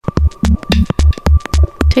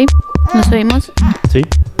Sí, nos oímos. Sí,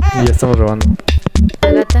 y ya estamos grabando.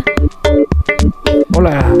 Agata.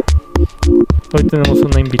 Hola. Hoy tenemos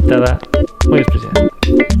una invitada muy especial.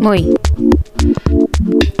 Muy.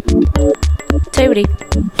 Soy Bri.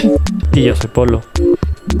 Y yo soy Polo.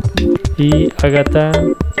 Y Agata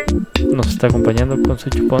nos está acompañando con su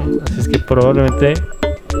chupón, así es que probablemente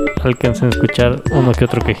alcancen a escuchar uno que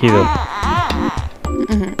otro quejido.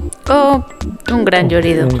 O un gran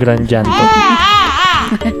llorido. Un gran llanto.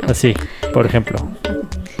 Así, por ejemplo.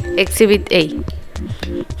 Exhibit A.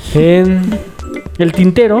 En el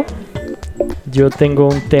tintero yo tengo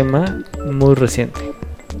un tema muy reciente.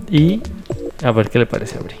 Y a ver qué le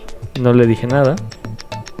parece a Bri. No le dije nada.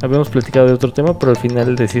 Habíamos platicado de otro tema, pero al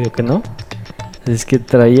final decidió que no. Así es que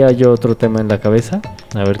traía yo otro tema en la cabeza.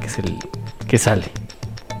 A ver qué sale.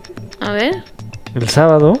 A ver. El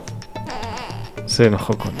sábado se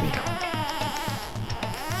enojó conmigo.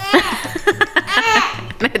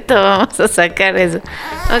 Neto, vamos a sacar eso.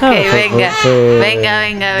 Ok, venga.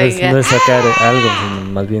 Venga. No es sacar algo,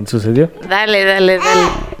 sino más bien sucedió. Dale.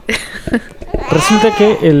 Resulta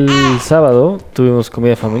que el sábado tuvimos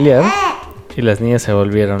comida familiar y las niñas se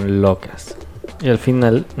volvieron locas. Y al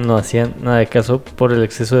final no hacían nada de caso por el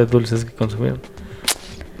exceso de dulces que consumieron.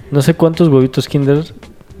 No sé cuántos huevitos Kinder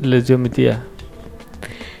les dio mi tía.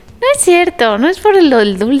 No es cierto, no es por lo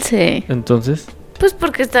del dulce. Entonces, Pues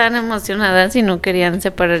porque estaban emocionadas y no querían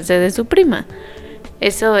separarse de su prima.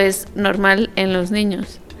 Eso es normal en los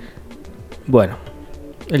niños. bueno,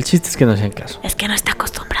 el chiste es que no hacían caso. Es que no está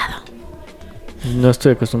acostumbrado. No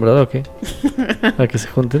estoy acostumbrado a qué. A que se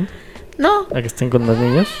junten, No, a que estén con los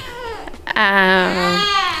niños. a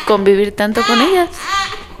convivir tanto con ellas.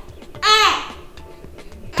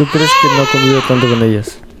 ¿Tú crees que no convivo tanto con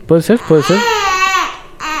ellas? Puede ser.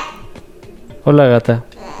 Hola, gata.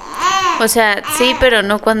 O sea, sí, pero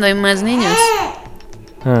no cuando hay más niños.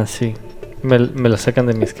 Ah, sí. Me la sacan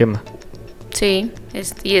de mi esquema. Sí,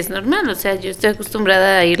 y es normal. O sea, yo estoy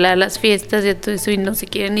acostumbrada a ir a las fiestas y todo eso y no se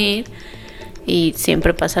quieren ir. Y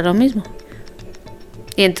siempre pasa lo mismo.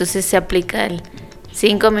 Y entonces se aplica el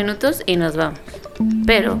 5 minutos y nos vamos.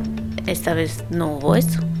 Pero esta vez no hubo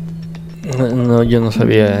eso. No, yo no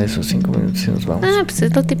sabía esos 5 minutos y nos vamos. Ah, pues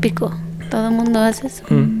es lo típico. Todo el mundo hace eso.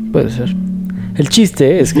 Puede ser. El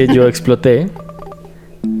chiste es que yo exploté,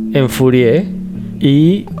 enfurié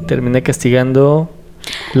y terminé castigando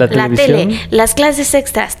la La televisión. tele, las clases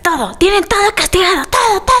extras, todo. Tienen todo castigado,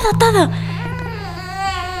 todo.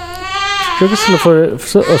 Creo que eso fue,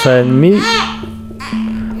 o sea, en mi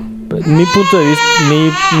punto de vista,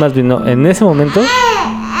 más bien no, en ese momento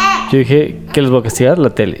yo dije, ¿qué les voy a castigar?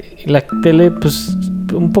 La tele. Y la tele, pues,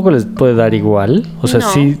 un poco les puede dar igual. O sea, No.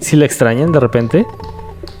 sí la extrañan de repente.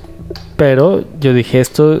 Pero yo dije,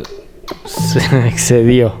 esto se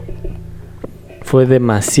excedió. Fue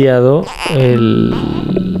demasiado el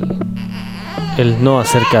no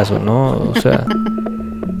hacer caso, ¿no? O sea,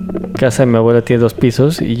 casa de mi abuela tiene 2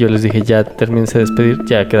 pisos y yo les dije, ya termínense de despedir,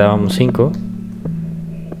 ya quedábamos 5.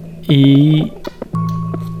 Y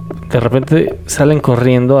de repente salen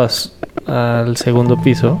corriendo al segundo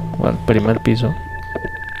piso, o al primer piso.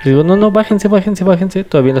 Y digo, no, bájense.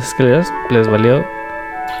 Todavía en las escaleras les valió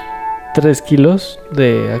 3 kilos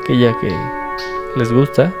de aquella que les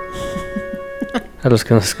gusta. A los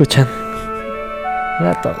que nos escuchan.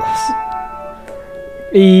 A todos.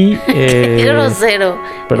 Y Qué grosero.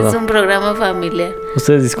 perdón. Es un programa familiar.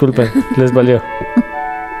 Ustedes disculpen, les valió.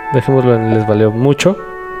 Dejémoslo en les valió mucho.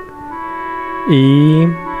 Y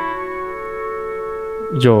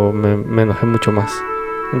yo me enojé mucho más.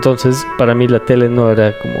 Entonces, para mí la tele no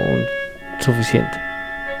era como suficiente.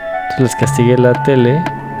 Entonces les castigué la tele.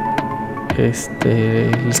 Les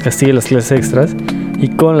castigué las clases extras. Y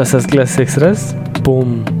con esas clases extras,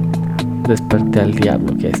 ¡pum! Desperté al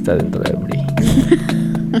diablo que está dentro de Bri.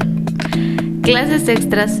 Clases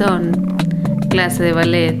extras son clase de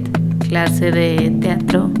ballet, clase de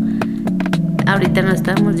teatro. Ahorita no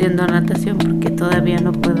estamos yendo a natación porque todavía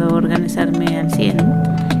no puedo organizarme al 100.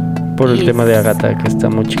 Por el Y tema de Agata, que está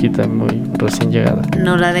muy chiquita, muy recién llegada.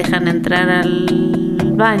 no la dejan entrar al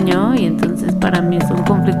baño y entonces para mí es un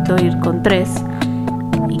conflicto ir con 3.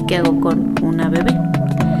 ¿Y qué hago con una bebé?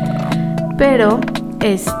 Pero,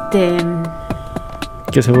 Que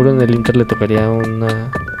seguro en el Inter le tocaría una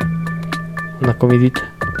comidita.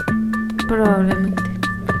 probablemente.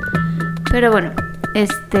 Pero bueno,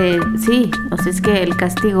 sí, o sea, es que el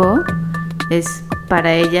castigo es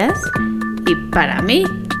para ellas y para mí,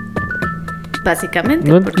 básicamente.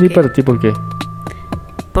 No entendí para ti por qué.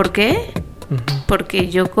 ¿Por qué? Porque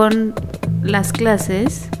yo con las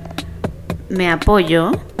clases me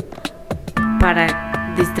apoyo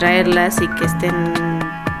para distraerlas y que estén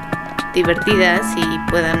divertidas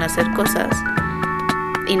y puedan hacer cosas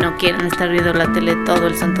y no quieran estar viendo la tele todo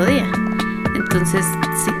el santo día. Entonces,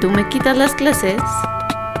 si tú me quitas las clases,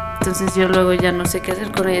 entonces yo luego ya no sé qué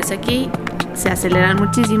hacer con ellas aquí. Se aceleran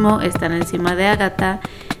muchísimo, están encima de Agatha,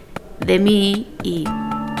 de mí, y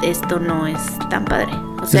esto no es tan padre.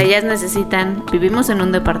 O sea, ellas necesitan, vivimos en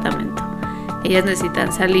un departamento, ellas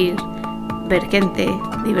necesitan salir, ver gente,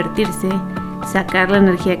 divertirse, sacar la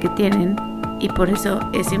energía que tienen, y por eso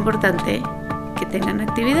es importante que tengan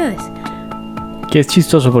actividades. Que es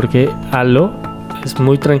chistoso porque Alo es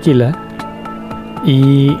muy tranquila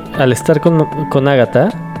y al estar con Agatha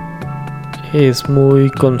es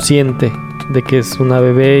muy consciente de que es una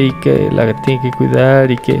bebé y que la tiene que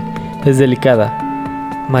cuidar y que es delicada.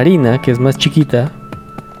 Marina, que es más chiquita,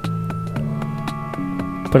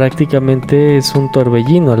 prácticamente es un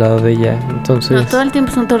torbellino al lado de ella. Entonces, no, todo el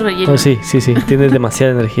tiempo es un torbellino. Oh, sí, tiene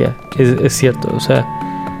demasiada energía. Es cierto, o sea,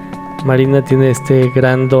 Marina tiene este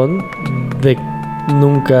gran don de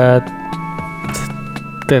nunca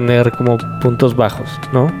tener como puntos bajos,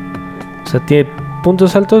 ¿no? O sea, tiene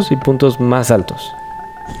puntos altos y puntos más altos.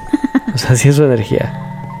 O sea, así es su energía.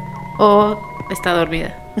 O está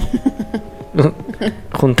dormida.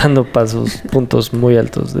 Juntando pasos, puntos muy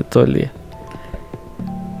altos de todo el día.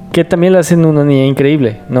 Que también la hacen una niña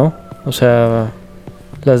increíble, ¿no? O sea,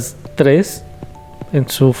 las tres en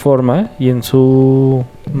su forma y en su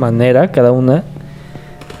manera, cada una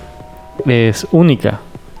es única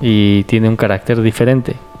y tiene un carácter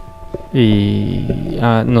diferente. Y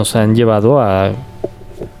nos han llevado a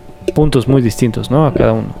puntos muy distintos, ¿no? A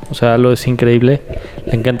cada uno. O sea, lo es increíble.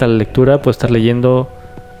 Le encanta la lectura, puede estar leyendo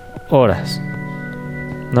horas,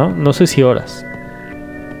 ¿no? No sé si horas.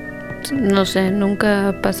 No sé, nunca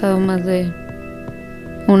ha pasado más de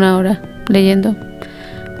 1 hora leyendo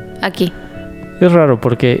aquí. Es raro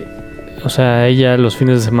porque, o sea, ella los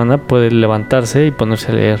fines de semana puede levantarse y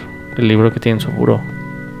ponerse a leer el libro que tiene en su buró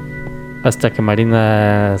hasta que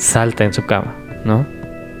Marina salta en su cama, ¿no?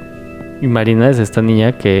 Y Marina es esta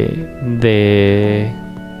niña que de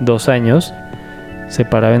 2 años se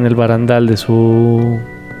paraba en el barandal de su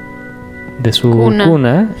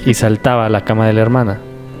cuna y saltaba a la cama de la hermana,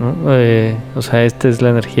 ¿no? O sea, esta es la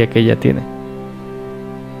energía que ella tiene.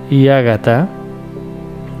 Y Agatha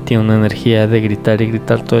tiene una energía de gritar y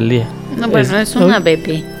gritar todo el día. No, bueno, es una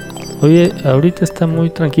bebé. Oye, ahorita está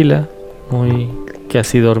muy tranquila, muy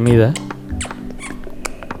casi dormida,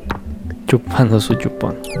 chupando su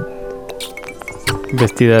chupón,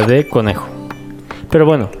 vestida de conejo. Pero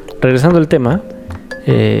bueno, regresando al tema,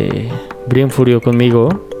 Brian furió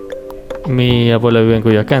conmigo. Mi abuela vive en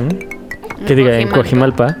Coyoacán, en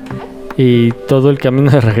Coajimalpa, y todo el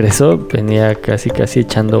camino de regreso venía casi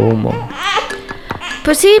echando humo.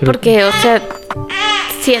 Pues sí, porque, o sea,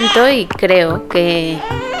 siento y creo que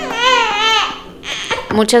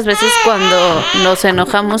muchas veces cuando nos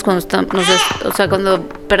enojamos, cuando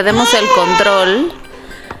perdemos el control,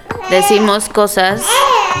 decimos cosas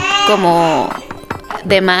como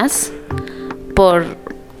de más por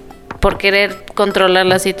querer controlar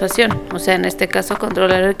la situación. O sea, en este caso,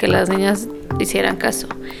 controlar el que las niñas hicieran caso.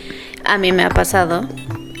 A mí me ha pasado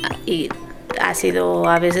y ha sido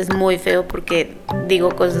a veces muy feo porque digo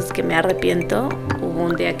cosas que me arrepiento. Hubo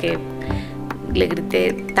un día que le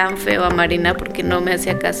grité tan feo a Marina porque no me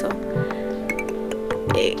hacía caso,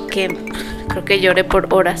 que creo que lloré por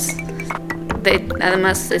horas.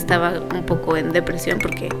 Además estaba un poco en depresión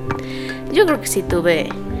porque yo creo que sí tuve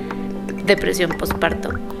depresión postparto.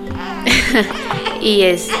 y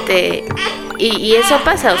eso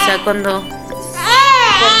pasa, o sea, cuando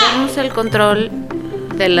perdemos el control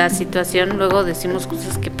de la situación, luego decimos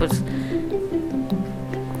cosas que pues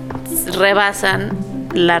rebasan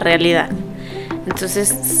la realidad. Entonces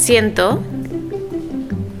siento,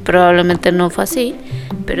 probablemente no fue así,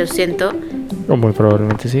 pero siento, o muy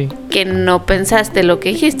probablemente sí, que no pensaste lo que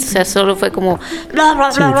dijiste, o sea, solo fue como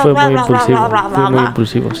sí, fue muy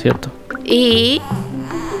impulsivo, cierto. Y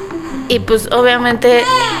pues obviamente,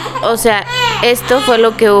 o sea, esto fue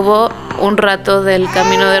lo que hubo un rato del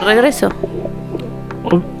camino de regreso.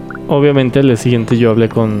 Obviamente el día siguiente yo hablé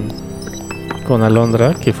con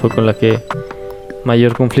Alondra, que fue con la que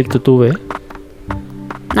mayor conflicto tuve.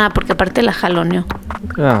 Porque aparte la jaloneó.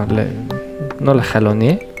 No la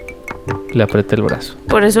jaloneé, le apreté el brazo.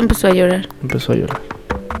 Por eso empezó a llorar.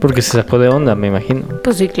 Porque se sacó de onda, me imagino.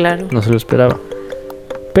 Pues sí, claro. No se lo esperaba.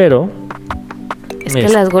 Pero es que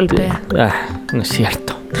las golpea. No es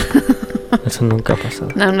cierto. Eso nunca ha pasado.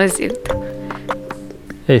 No es cierto.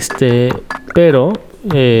 Pero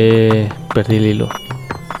perdí el hilo.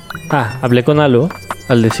 Hablé con Alo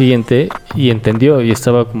al día siguiente y entendió y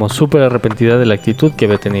estaba como súper arrepentida de la actitud que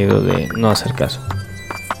había tenido de no hacer caso.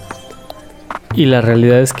 Y la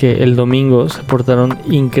realidad es que el domingo se portaron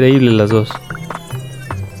increíbles las dos.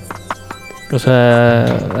 O sea,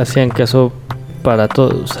 hacían caso para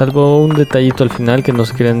todo, salvo un detallito al final que no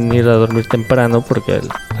se querían ir a dormir temprano porque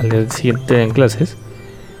al día siguiente tenían clases.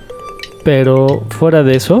 Pero fuera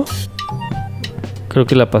de eso, creo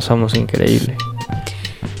que la pasamos increíble.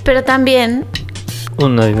 Pero también...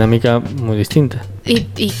 Una dinámica muy distinta.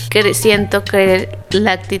 Y siento que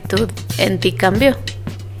la actitud en ti cambió.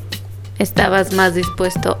 Estabas más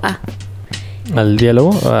dispuesto a... ¿Al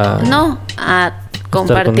diálogo? No, a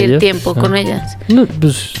compartir tiempo con ellas. No,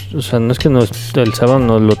 pues, o sea, no es que el sábado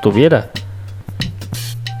no lo tuviera,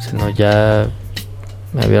 sino ya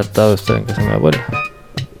me había hartado de estar en casa de mi abuela.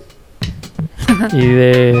 Y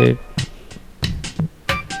de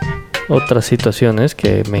otras situaciones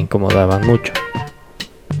que me incomodaban mucho.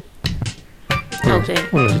 Okay.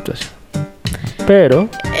 Una situación. Pero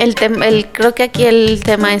creo que aquí el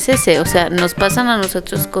tema es ese, o sea, nos pasan a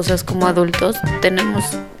nosotros cosas como adultos, tenemos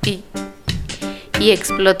y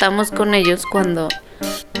explotamos con ellos cuando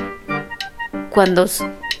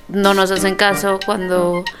no nos hacen caso,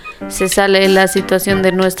 cuando se sale la situación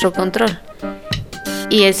de nuestro control.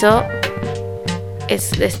 Y eso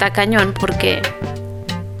está cañón porque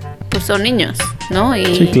pues son niños, ¿no?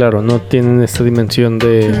 Y sí, claro, no tienen esta dimensión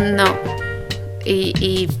de... No.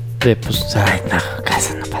 Y de pues, ay, no,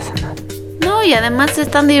 casa, no pasa nada. No, y además se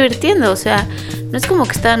están divirtiendo, o sea, no es como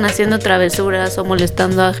que estaban haciendo travesuras o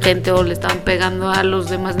molestando a gente o le estaban pegando a los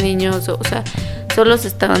demás niños, o sea, solo se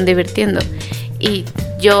estaban divirtiendo. Y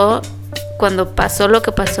yo, cuando pasó lo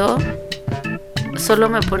que pasó, solo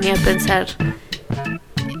me ponía a pensar,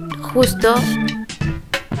 justo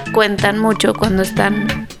cuentan mucho cuando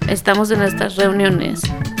estamos en estas reuniones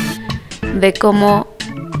de cómo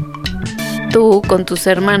tú con tus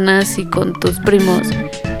hermanas y con tus primos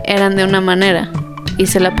eran de una manera y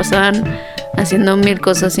se la pasaban haciendo 1000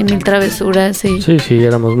 cosas y 1000 travesuras y... Sí,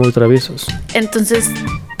 éramos muy traviesos. Entonces,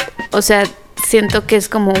 o sea, siento que es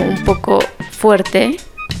como un poco fuerte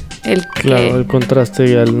Claro, el contraste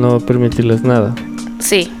y al no permitirles nada.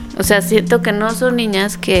 Sí, o sea, siento que no son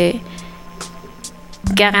niñas que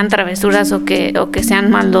hagan travesuras o que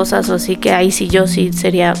sean maldosas o así, que ahí sí yo sí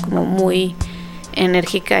sería como muy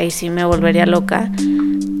enérgica y sí me volvería loca.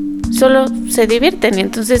 Solo se divierten y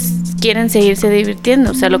entonces quieren seguirse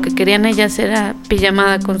divirtiendo. O sea, lo que querían ellas era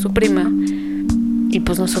pijamada con su prima y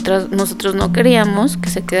pues nosotros no queríamos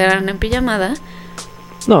que se quedaran en pijamada.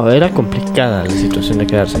 No, era complicada la situación de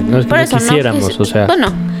quedarse. No es que no quisiéramos, o sea...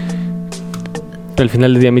 Bueno, al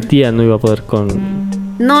final del día mi tía no iba a poder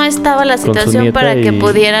no estaba la situación para que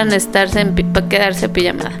pudieran quedarse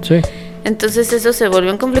pijamada. Sí. Entonces eso se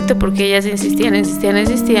volvió un conflicto porque ellas insistían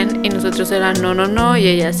y nosotros eran no y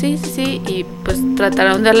ellas sí y pues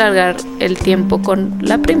trataron de alargar el tiempo con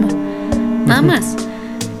la prima. Nada más.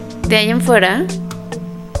 De ahí en fuera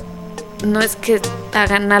no es que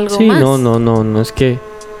hagan algo más. Sí, no es que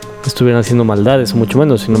estuvieran haciendo maldades, mucho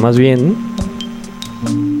menos, sino más bien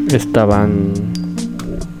estaban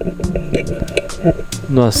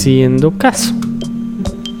no haciendo caso,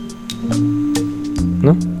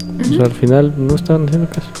 ¿no? O sea, al final no estaban haciendo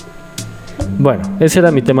caso. Bueno, ese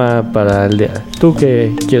era mi tema para el día. ¿Tú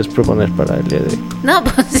qué quieres proponer para el día de hoy? No,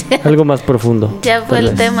 pues ya, algo más profundo. Ya fue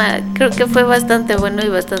el tema. Creo que fue bastante bueno y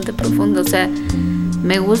bastante profundo. O sea,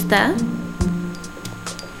 me gusta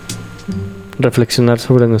reflexionar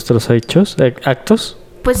sobre nuestros actos.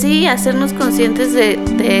 Pues sí, hacernos conscientes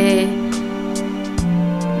de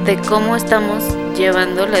cómo estamos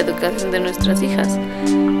llevando la educación de nuestras hijas.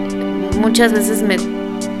 Muchas veces me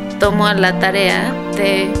tomo a la tarea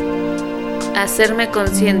de hacerme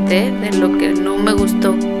consciente de lo que no me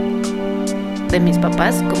gustó de mis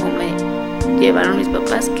papás, cómo me llevaron mis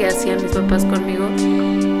papás, qué hacían mis papás conmigo,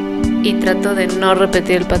 y trato de no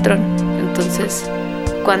repetir el patrón. Entonces,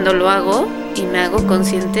 cuando lo hago y me hago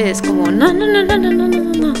consciente, es como no.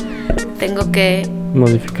 Tengo que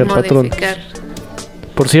modificar. Patrones.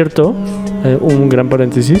 Por cierto, un gran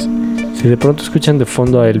paréntesis, si de pronto escuchan de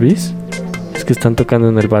fondo a Elvis, es que están tocando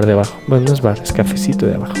en el bar de abajo. Bueno, no es bar, es cafecito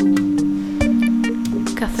de abajo.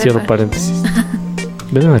 Cierro paréntesis.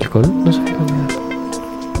 ¿Venden alcohol? No sabía.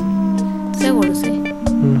 Seguro sí.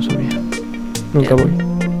 No sabía. Nunca voy.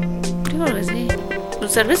 Seguro que sí.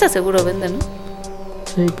 Pues cerveza seguro venden, ¿no?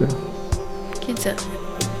 Sí, pero... ¿Quién sabe?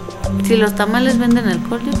 Si los tamales venden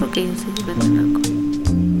alcohol, yo creo que ellos sí venden alcohol.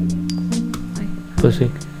 Ay. Pues sí.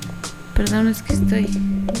 Perdón, es que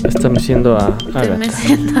está meciendo a Agatha. Estoy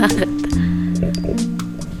meciendo a Agatha.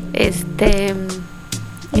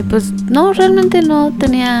 Y pues no, realmente no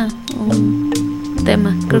tenía un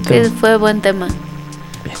tema. Creo que fue buen tema.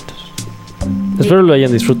 Espero lo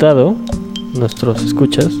hayan disfrutado, nuestros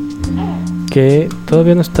escuchas, que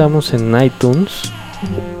todavía no estamos en iTunes,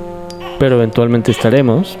 pero eventualmente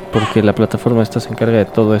estaremos, porque la plataforma esta se encarga de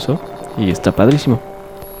todo eso y está padrísimo.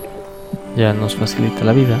 Ya nos facilita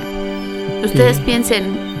la vida. Ustedes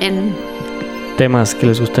piensen en temas que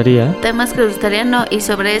les gustaría. Temas que les gustaría, no. Y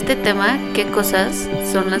sobre este tema, ¿qué cosas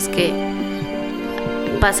son las que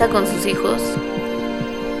pasa con sus hijos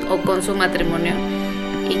o con su matrimonio?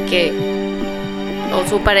 Y que, o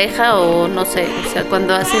su pareja, o no sé, o sea,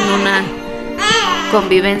 cuando hacen una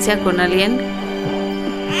convivencia con alguien,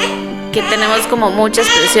 que tenemos como muchas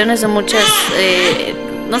presiones o muchas,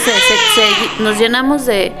 no sé, nos llenamos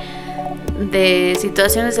de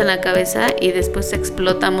situaciones en la cabeza y después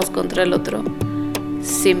explotamos contra el otro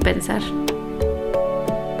sin pensar.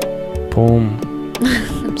 ¡Pum!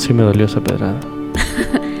 Sí me dolió esa pedrada.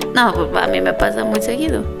 No, pues a mí me pasa muy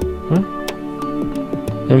seguido.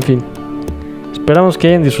 En fin, esperamos que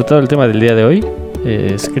hayan disfrutado el tema del día de hoy.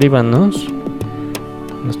 Escríbanos.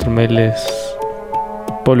 Nuestro mail es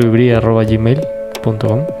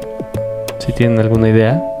poloibri@gmail.com. Si tienen alguna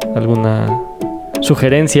idea, alguna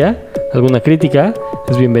sugerencia, alguna crítica,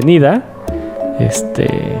 es bienvenida.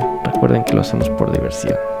 Recuerden que lo hacemos por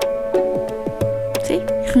diversión. Sí.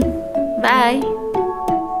 Bye.